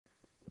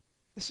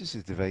This is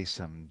the device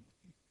I'm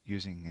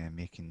using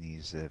making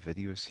these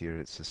videos here.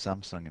 It's a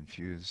Samsung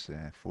Infuse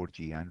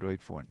 4G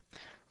Android phone.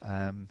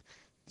 Um,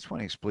 just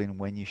want to explain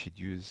when you should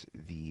use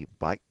the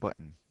back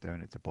button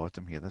down at the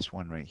bottom here. This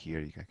one right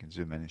here, I can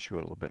zoom in and show it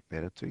a little bit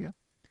better to you.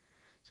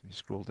 So you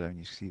scroll down,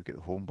 you see you've got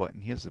the home button.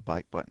 Here's the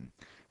back button.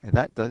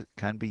 And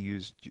can be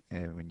used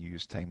when you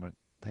use Timer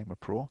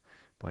Pro,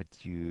 but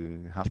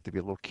you have to be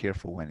a little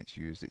careful when it's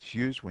used. It's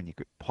used when you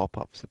get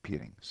pop-ups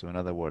appearing. So in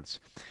other words,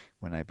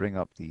 when I bring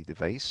up the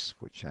device,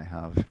 which I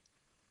have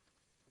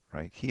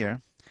right here,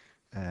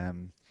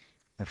 um,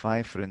 if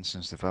I, for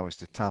instance, if I was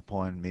to tap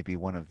on maybe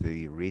one of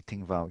the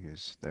rating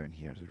values down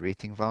here, the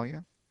rating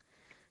value,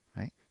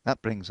 right?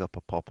 That brings up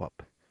a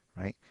pop-up,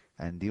 right?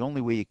 And the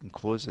only way you can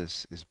close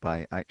this is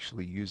by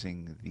actually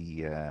using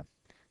the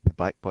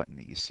back button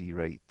that you see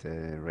right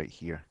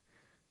here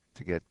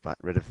to get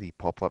rid of the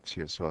pop-ups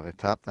here. So if I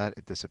tap that,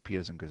 it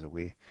disappears and goes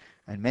away.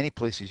 And many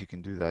places you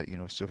can do that, you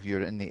know. So if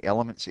you're in the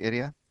elements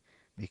area,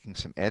 making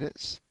some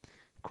edits,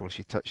 of course,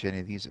 you touch any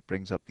of these, it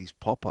brings up these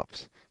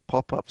pop-ups.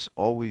 Pop-ups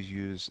always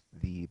use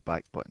the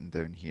back button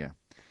down here.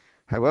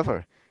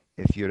 However,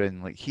 if you're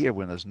in like here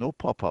when there's no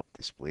pop-up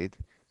displayed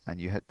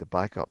and you hit the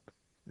back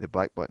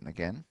button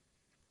again,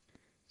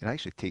 it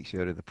actually takes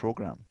you out of the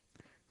program,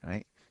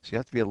 right? So you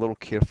have to be a little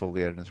careful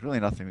there, and there's really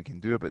nothing we can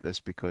do about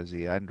this because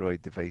the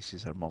Android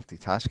devices are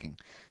multitasking.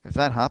 If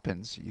that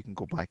happens, you can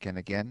go back in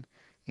again.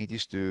 You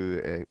just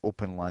do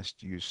open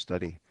last used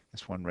study,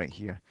 this one right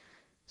here.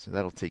 So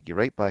that'll take you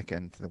right back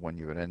into the one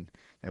you were in.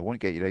 It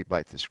won't get you right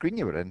back to the screen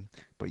you were in,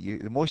 but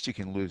the most you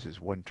can lose is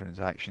one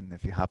transaction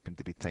if you happen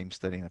to be time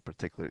studying a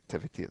particular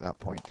activity at that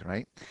point,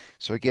 right?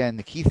 So again,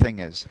 the key thing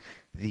is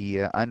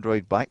the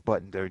Android back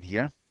button down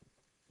here,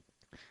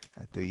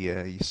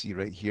 you see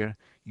right here,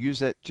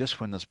 use it just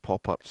when there's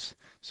pop-ups.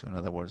 So in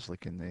other words,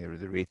 like in the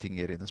rating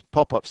area, there's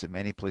pop-ups in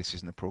many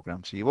places in the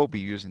program. So you will be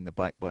using the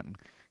back button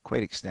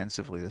quite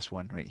extensively, this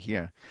one right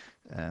here.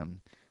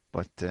 Um,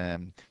 but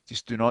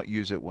just do not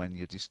use it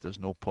when there's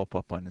no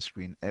pop-up on the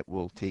screen. It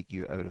will take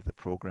you out of the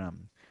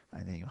program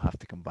and then you'll have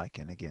to come back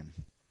in again.